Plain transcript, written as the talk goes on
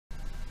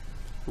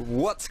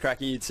What's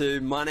cracking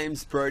YouTube? My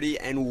name's Brodie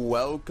and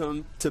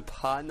welcome to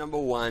part number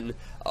 1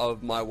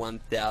 of my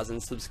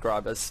 1000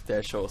 subscriber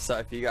special. So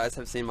if you guys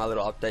have seen my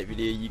little update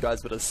video, you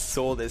guys would have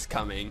saw this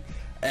coming.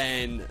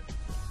 And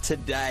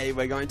today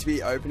we're going to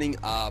be opening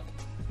up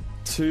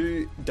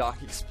 2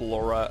 Dark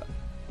Explorer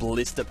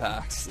blister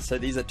packs. So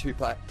these are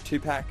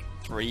 2-pack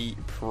 3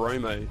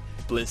 promo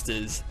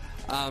blisters.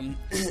 And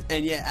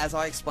yeah, as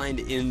I explained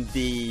in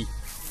the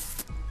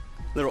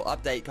little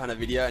update kind of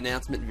video,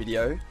 announcement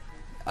video,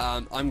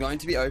 I'm going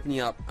to be opening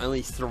up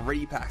only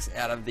 3 packs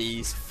out of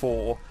these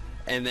 4,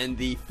 and then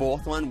the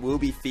 4th one will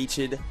be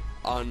featured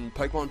on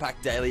Pokemon Pack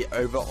Daily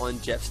over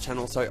on Jeff's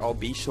channel, so I'll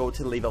be sure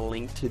to leave a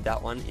link to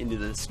that one in the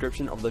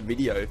description of the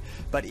video.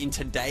 But in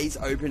today's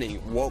opening,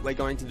 what we're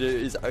going to do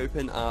is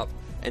open up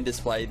and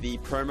display the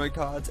promo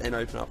cards and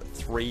open up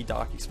 3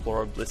 Dark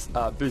Explorer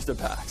booster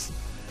packs.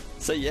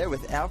 So yeah,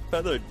 without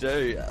further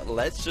ado,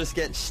 let's just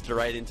get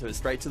straight into it,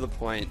 straight to the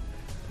point,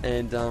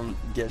 and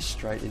get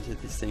straight into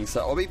this thing.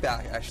 So I'll be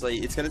back. Actually,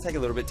 it's going to take a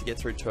little bit to get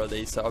through 2 of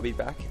these, so I'll be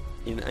back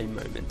in a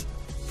moment.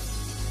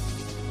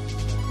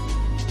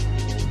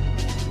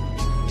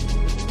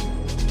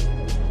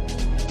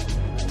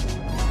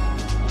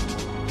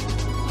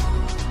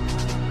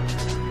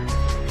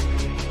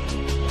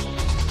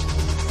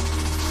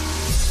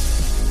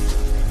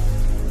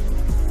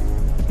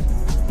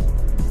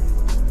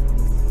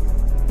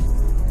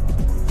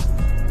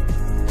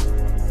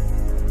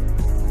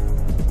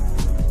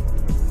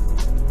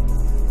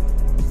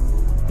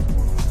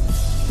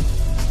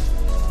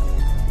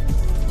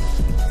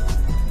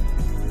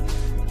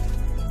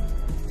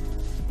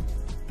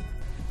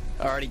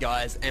 Alrighty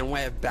guys, and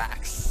we're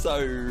back.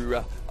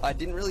 So I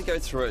didn't really go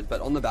through it,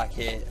 but on the back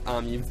here,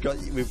 we've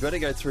got to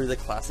go through the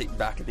classic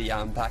back of the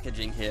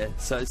packaging here.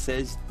 So it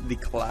says the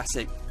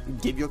classic,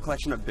 give your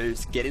collection a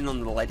boost, get in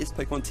on the latest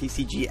Pokemon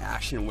TCG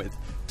action with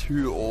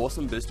 2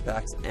 awesome booster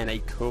packs and a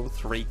cool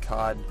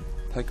 3-card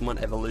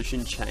Pokemon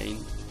evolution chain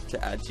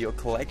to add to your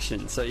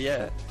collection. So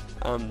yeah,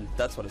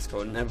 that's what it's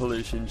called, an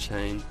evolution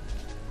chain.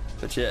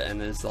 But yeah, and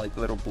there's like a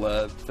little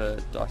blurb for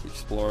Dark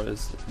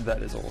Explorers.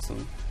 That is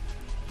awesome.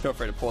 Feel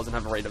free to pause and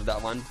have a read of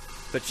that one.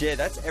 But yeah,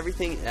 that's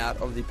everything out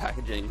of the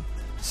packaging.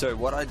 So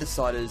what I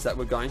decided is that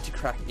we're going to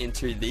crack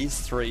into these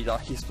 3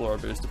 Dark Explorer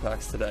booster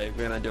packs today.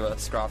 We're going to do a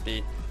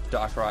Scrafty,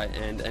 Darkrai,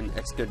 and an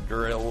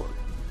Excadrill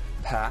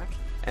pack.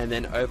 And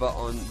then over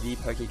on the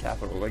Poke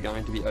Capital, we're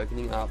going to be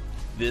opening up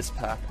this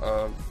pack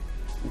of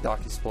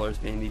Dark Explorers,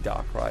 being the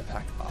Darkrai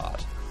pack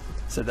art.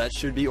 So that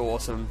should be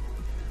awesome.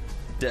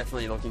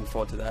 Definitely looking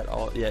forward to that.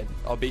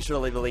 I'll be sure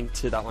to leave a link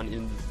to that one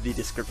in the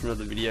description of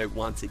the video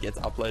once it gets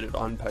uploaded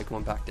on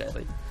Pokemon Pack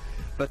Daily.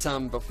 But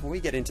before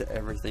we get into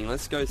everything,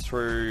 let's go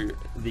through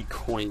the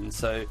coins.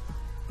 So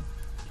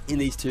in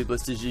these 2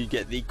 blisters you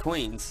get the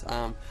coins,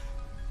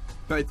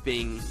 both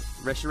being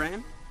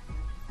Reshiram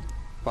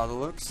by the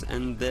looks,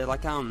 and they're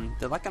like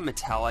a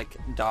metallic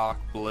dark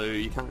blue.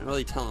 You can't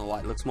really tell in the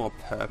light, it looks more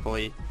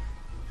purpley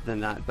than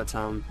that, but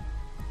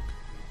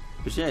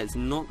yeah, it's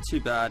not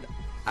too bad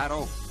at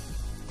all.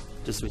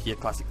 Just with your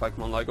classic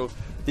Pokemon logo.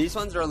 These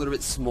ones are a little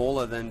bit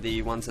smaller than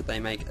the ones that they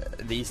make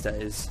these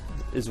days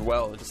as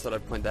well. Just thought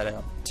I'd point that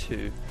out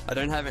too. I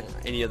don't have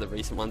any of the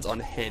recent ones on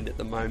hand at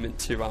the moment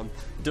to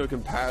do a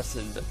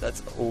comparison, but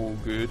that's all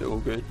good, all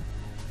good.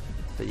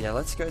 But yeah,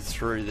 let's go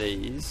through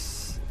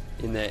these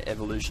in their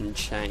evolution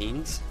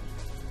chains.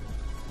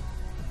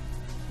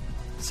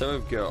 So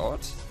we've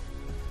got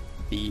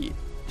the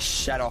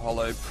Shadow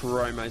Hollow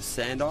promo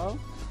Sandile.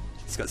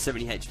 It's got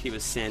 70 HP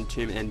with Sand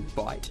Tomb and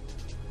Bite.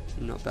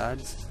 Not bad.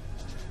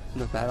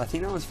 Not bad. I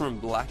think that was from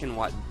Black and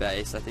White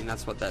base. I think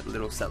that's what that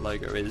little set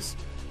logo is.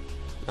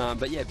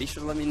 But yeah, be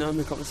sure to let me know in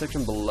the comment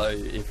section below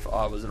if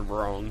I was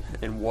wrong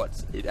and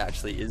what it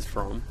actually is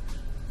from.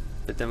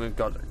 But then we've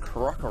got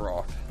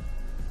Krokorok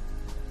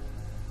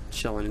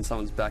chilling in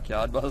someone's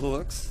backyard by the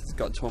looks. It's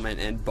got Torment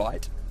and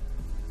Bite.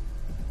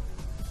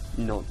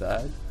 Not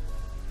bad.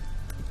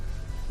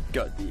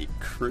 Got the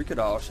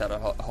Crocodile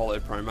Shadow Hollow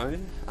promo.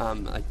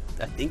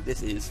 I think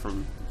this is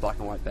from Black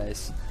and White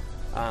base.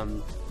 Yeah,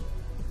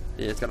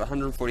 it's got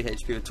 140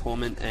 HP with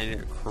Torment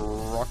and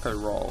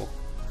Crocoroll.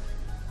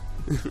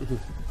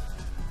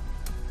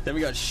 Then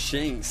we got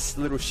Shinx,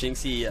 little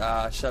Shinxy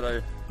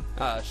Shadow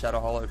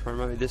Hollow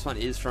promo. This one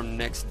is from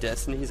Next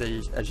Destinies,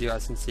 as you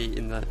guys can see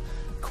in the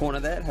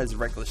corner there. It has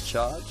Reckless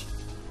Charge.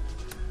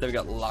 Then we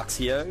got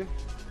Luxio,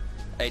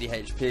 80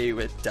 HP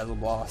with Dazzle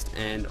Blast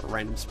and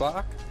Random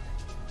Spark.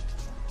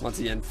 Once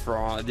again,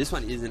 this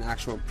one is an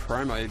actual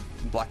promo,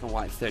 Black and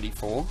White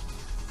 34.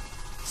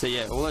 So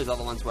yeah, all those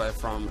other ones were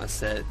from a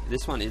set.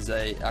 This one is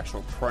a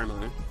actual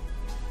promo.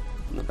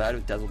 Not bad,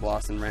 with Dazzle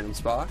Blast and Random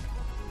Spark.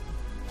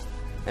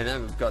 And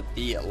then we've got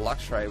the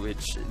Luxray,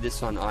 which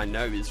this one I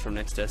know is from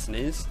Next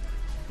Destinies.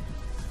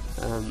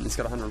 It's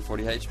got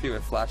 140 HP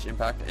with Flash,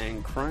 Impact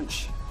and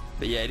Crunch.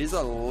 But yeah, it is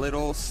a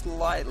little,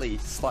 slightly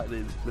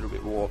little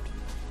bit warped.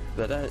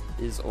 But that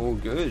is all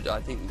good.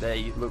 I think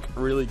they look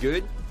really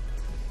good.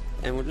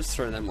 And we'll just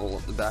throw them all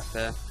at the back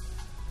there.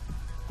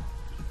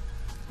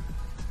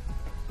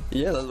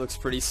 Yeah, that looks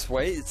pretty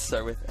sweet.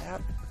 So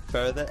without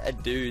further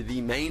ado,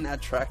 the main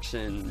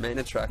attraction.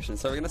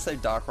 So we're gonna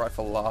save Darkrai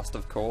for last,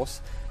 of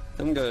course.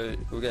 Then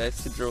we'll go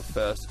Excadrill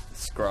first,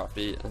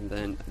 Scrafty, and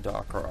then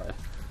Darkrai.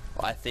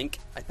 I think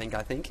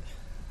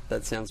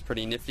that sounds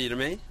pretty nifty to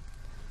me.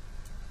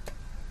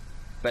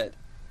 But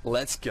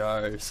let's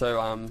go.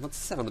 So what's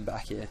it say on the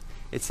back here?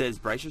 It says,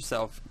 brace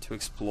yourself to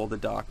explore the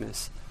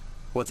darkness.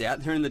 What's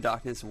out there in the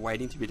darkness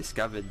waiting to be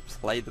discovered?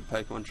 Play the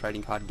Pokemon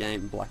trading card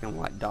game Black and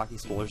White Dark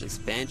Explorers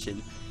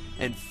expansion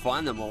and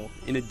find them all.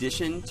 In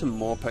addition to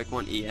more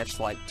Pokemon EX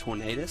like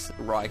Tornadus,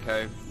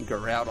 Raikou,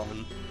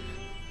 Groudon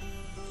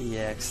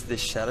EX, the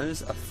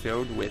shadows are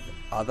filled with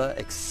other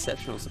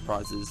exceptional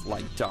surprises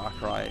like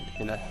Darkrai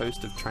and a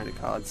host of trainer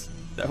cards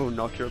that will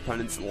knock your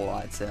opponent's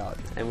lights out.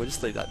 And we'll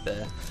just leave that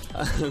there.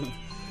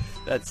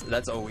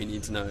 That's all we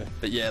need to know.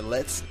 But yeah,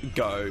 let's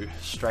go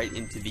straight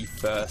into the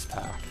first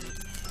pack.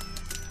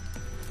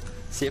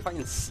 See if I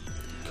can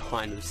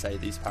kind of say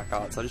these pack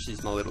arts. I'll just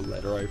use my little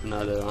letter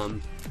opener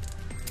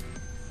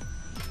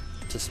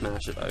to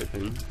smash it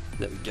open.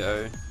 There we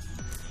go.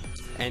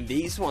 And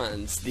these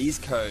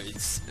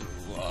codes,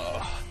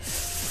 whoa.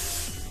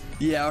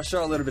 Yeah, I'll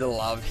show a little bit of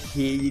love.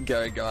 Here you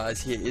go,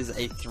 guys. Here is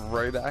a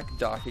throwback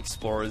Dark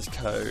Explorers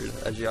code,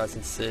 as you guys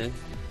can see.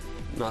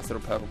 Nice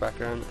little purple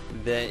background.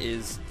 There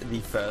is the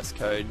first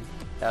code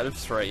out of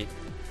 3.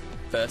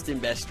 First in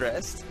best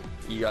dressed.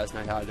 You guys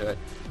know how to do it.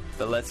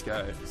 But let's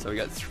go. So we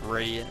got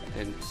 3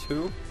 and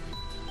 2.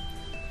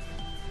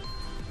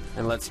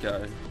 And let's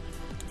go.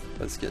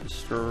 Let's get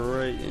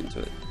straight into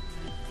it.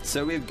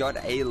 So we've got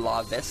a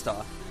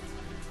Larvesta,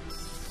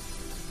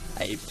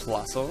 a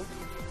Plusle,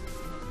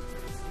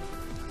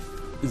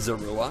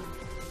 Zorua,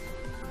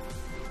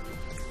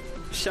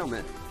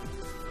 Shelmet,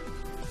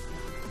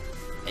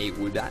 a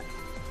Woobat,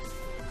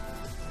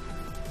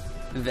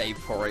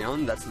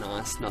 Vaporeon, that's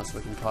nice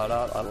looking card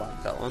art, I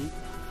like that one.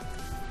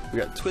 We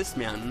got Twist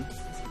Mountain,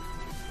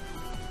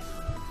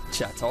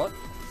 Chatot,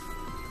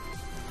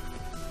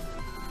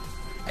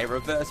 a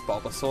reverse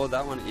Bulbasaur,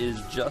 that one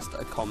is just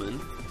a common,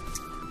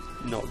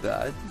 not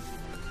bad.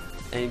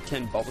 And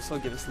can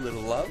Bulbasaur give us a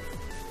little love?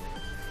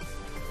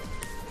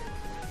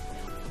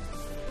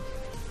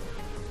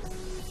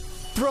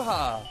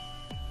 Bruh!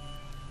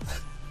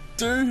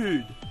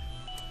 Dude!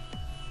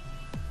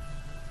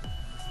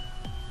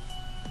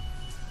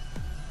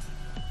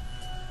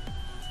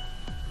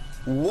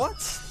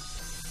 What?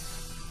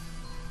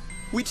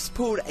 We just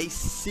pulled a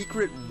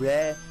secret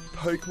rare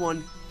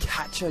Pokemon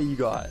catcher, you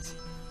guys.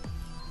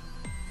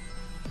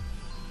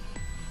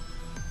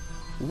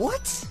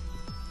 What?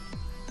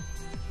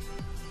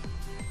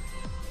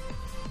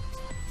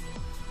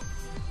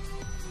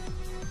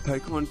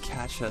 Pokemon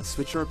catcher.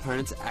 Switch your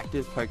opponent's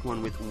active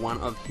Pokemon with one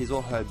of his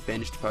or her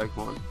benched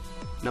Pokemon.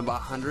 Number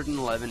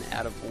 111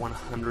 out of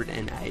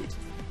 108.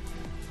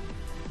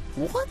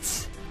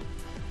 What?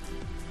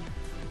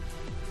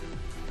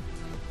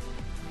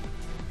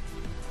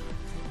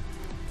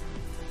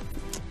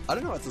 I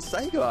don't know what to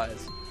say,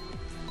 guys.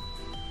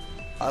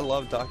 I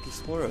love Dark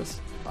Explorers.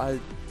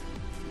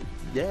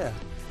 Yeah.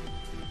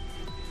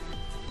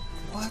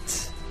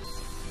 What?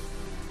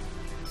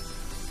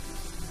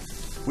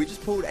 We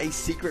just pulled a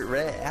secret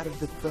rare out of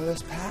the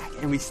first pack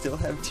and we still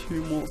have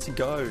 2 more to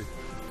go.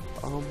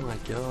 Oh my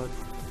god.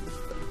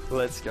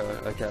 Let's go.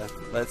 Okay,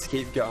 let's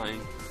keep going.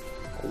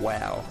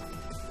 Wow.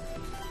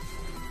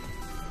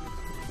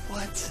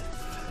 What?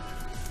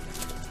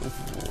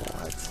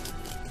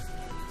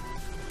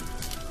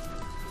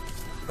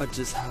 What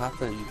just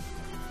happened?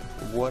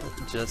 What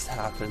just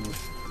happened?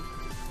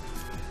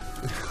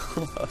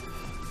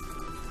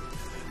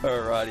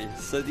 Alrighty,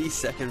 so the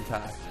second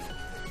pack.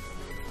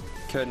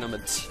 Code number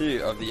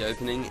 2 of the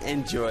opening.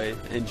 Enjoy.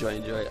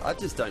 I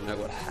just don't know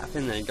what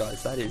happened there,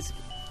 guys. That is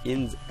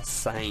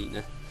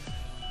insane.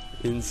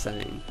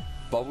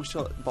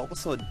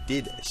 Bulbasaur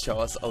did show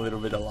us a little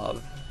bit of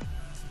love.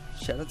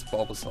 Shout out to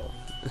Bulbasaur.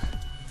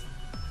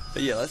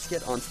 But yeah, let's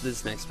get on to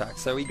this next pack.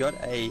 So we got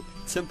a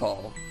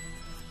Tympole,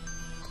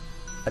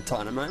 a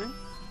Tynamo,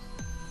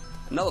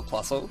 another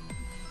Plusle,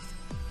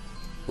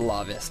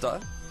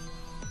 Larvesta,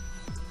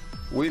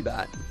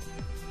 Woobat,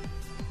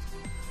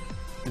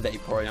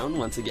 Vaporeon,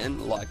 once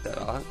again, like that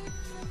art.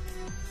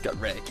 Got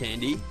Rare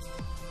Candy.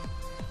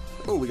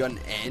 Oh, we got an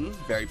N,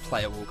 very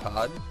playable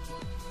card.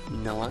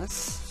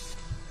 Nice.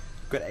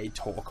 Got a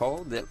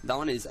Torkoal. That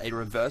one is a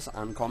reverse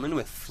uncommon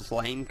with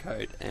Flame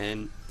Coat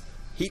and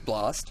Heat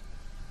Blast.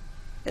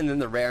 And then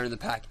the rare in the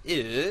pack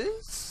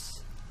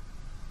is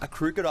a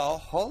Crocodile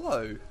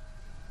Holo.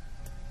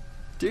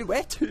 Dude,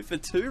 we're 2 for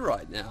 2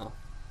 right now.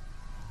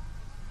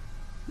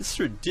 This is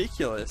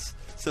ridiculous.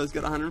 So it's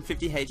got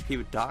 150 HP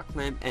with Dark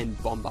Lamp and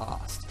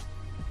Bombast.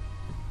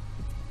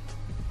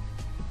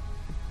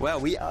 Wow,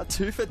 we are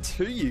 2 for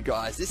 2, you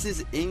guys. This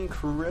is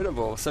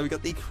incredible. So we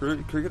got the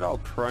Crocodile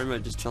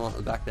promo just chilling at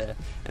the back there.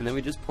 And then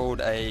we just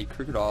pulled a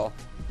Crocodile.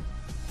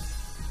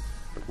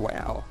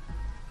 Wow.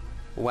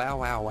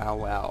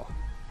 Wow.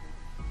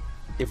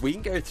 If we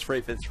can go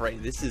 3 for 3,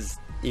 this is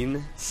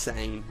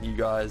insane, you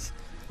guys.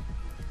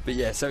 But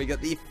yeah, so we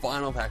got the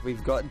final pack.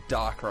 We've got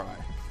Darkrai.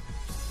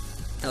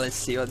 Now let's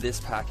see what this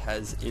pack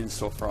has in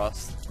store for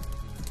us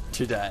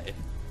today.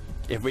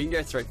 If we can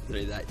go straight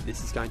through that,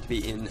 this is going to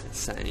be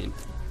insane.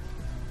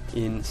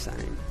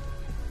 Insane.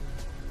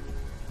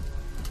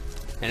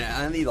 And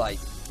only like,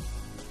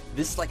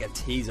 this is like a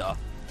teaser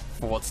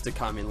for what's to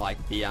come in like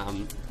the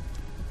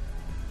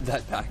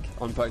that pack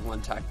on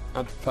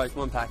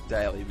Pokemon Pack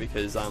Daily,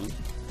 because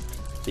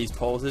these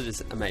polls are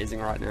just amazing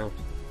right now.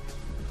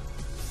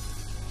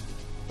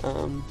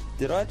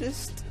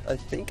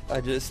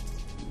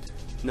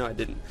 No, I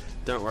didn't.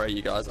 Don't worry,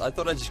 you guys. I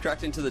thought I just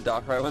cracked into the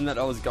Darkrai one that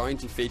I was going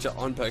to feature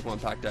on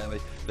Pokemon Pack Daily.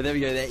 But there we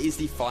go. There is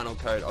the final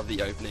code of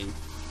the opening.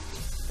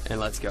 And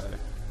let's go.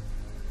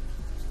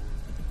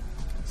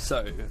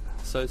 So.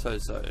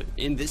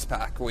 In this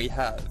pack, we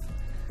have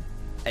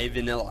a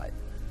Vanillite.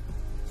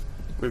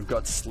 We've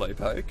got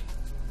Slowpoke,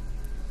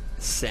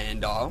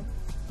 Sandile,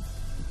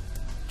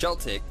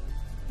 Joltik,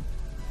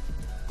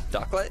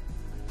 Ducklet,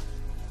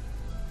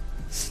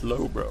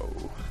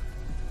 Slowbro,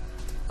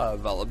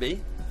 Vullaby,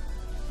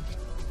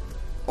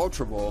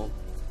 Ultra Ball,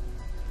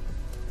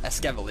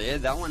 Escavalier.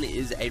 That one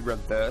is a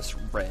reverse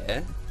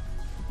rare.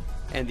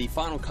 And the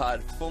final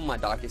card for my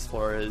Dark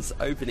Explorers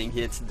opening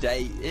here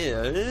today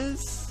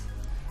is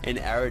an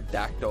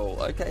Aerodactyl.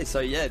 Okay, so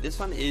yeah, this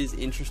one is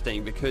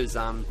interesting because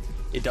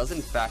it does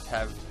in fact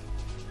have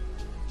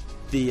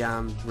the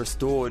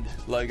restored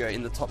logo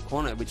in the top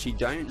corner, which you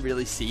don't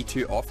really see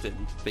too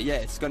often. But yeah,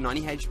 it's got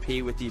 90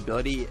 HP with the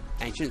ability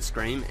Ancient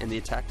Scream and the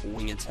attack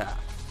Wing Attack.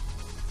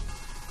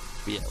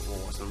 But yeah,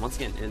 awesome. Once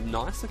again, a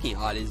nice looking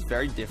art. Is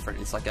very different.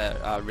 It's like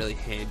a really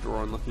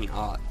hand-drawn looking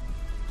art.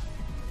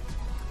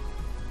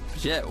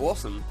 But yeah,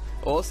 awesome.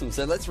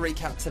 So let's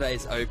recap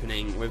today's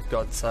opening. We've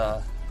got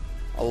a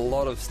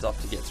lot of stuff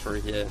to get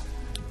through here.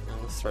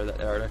 Let's throw that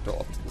Aerodactyl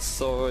off to the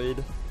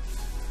side.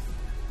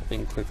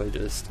 And quickly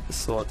just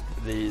sort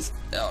these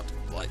out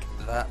like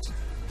that.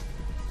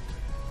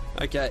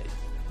 Okay.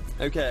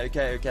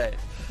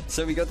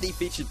 So we got the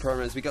featured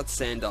promos. We got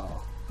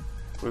Sandile.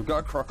 We've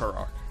got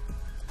Crocorock.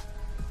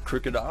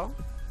 Crocodile.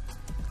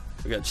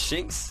 We got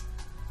Shinx.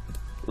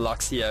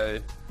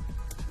 Luxio.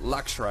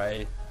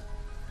 Luxray.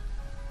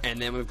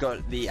 And then we've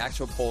got the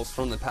actual pulls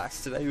from the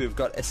packs today. We've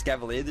got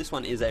Escavalier. This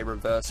one is a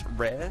reverse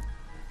rare.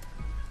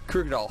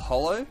 Crocodile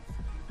Holo.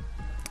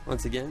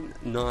 Once again,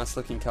 nice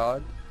looking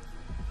card.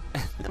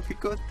 And then we've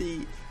got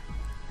the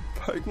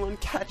Pokemon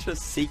Catcher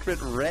Secret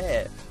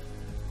Rare.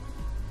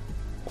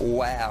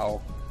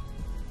 Wow,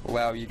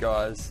 you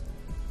guys.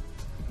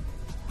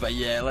 But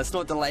yeah, let's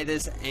not delay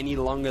this any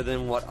longer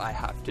than what I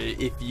have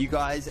to. If you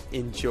guys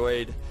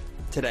enjoyed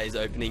today's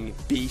opening,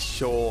 be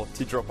sure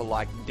to drop a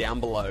like down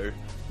below.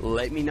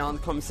 Let me know in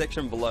the comment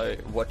section below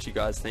what you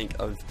guys think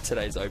of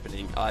today's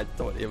opening. I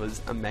thought it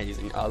was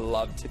amazing. I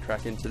love to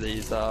crack into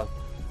these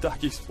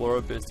Dark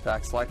Explorer boost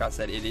packs. Like I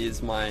said, it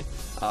is my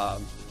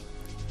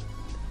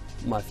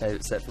my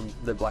favorite set from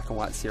the Black and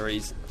White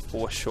series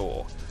for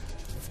sure.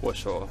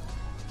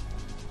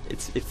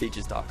 It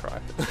features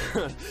Darkrai.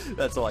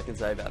 That's all I can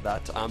say about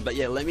that. But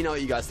yeah, let me know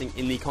what you guys think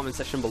in the comment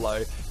section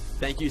below.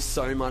 Thank you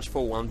so much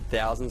for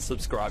 1,000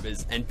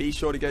 subscribers, and be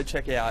sure to go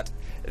check out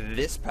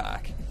this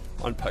pack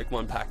on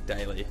Pokemon Pack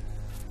Daily.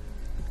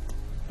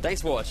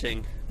 Thanks for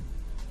watching.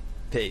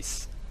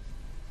 Peace.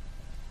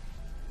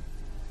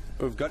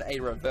 We've got a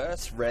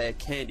reverse rare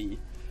candy,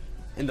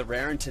 and the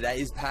rare in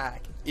today's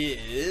pack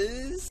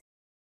is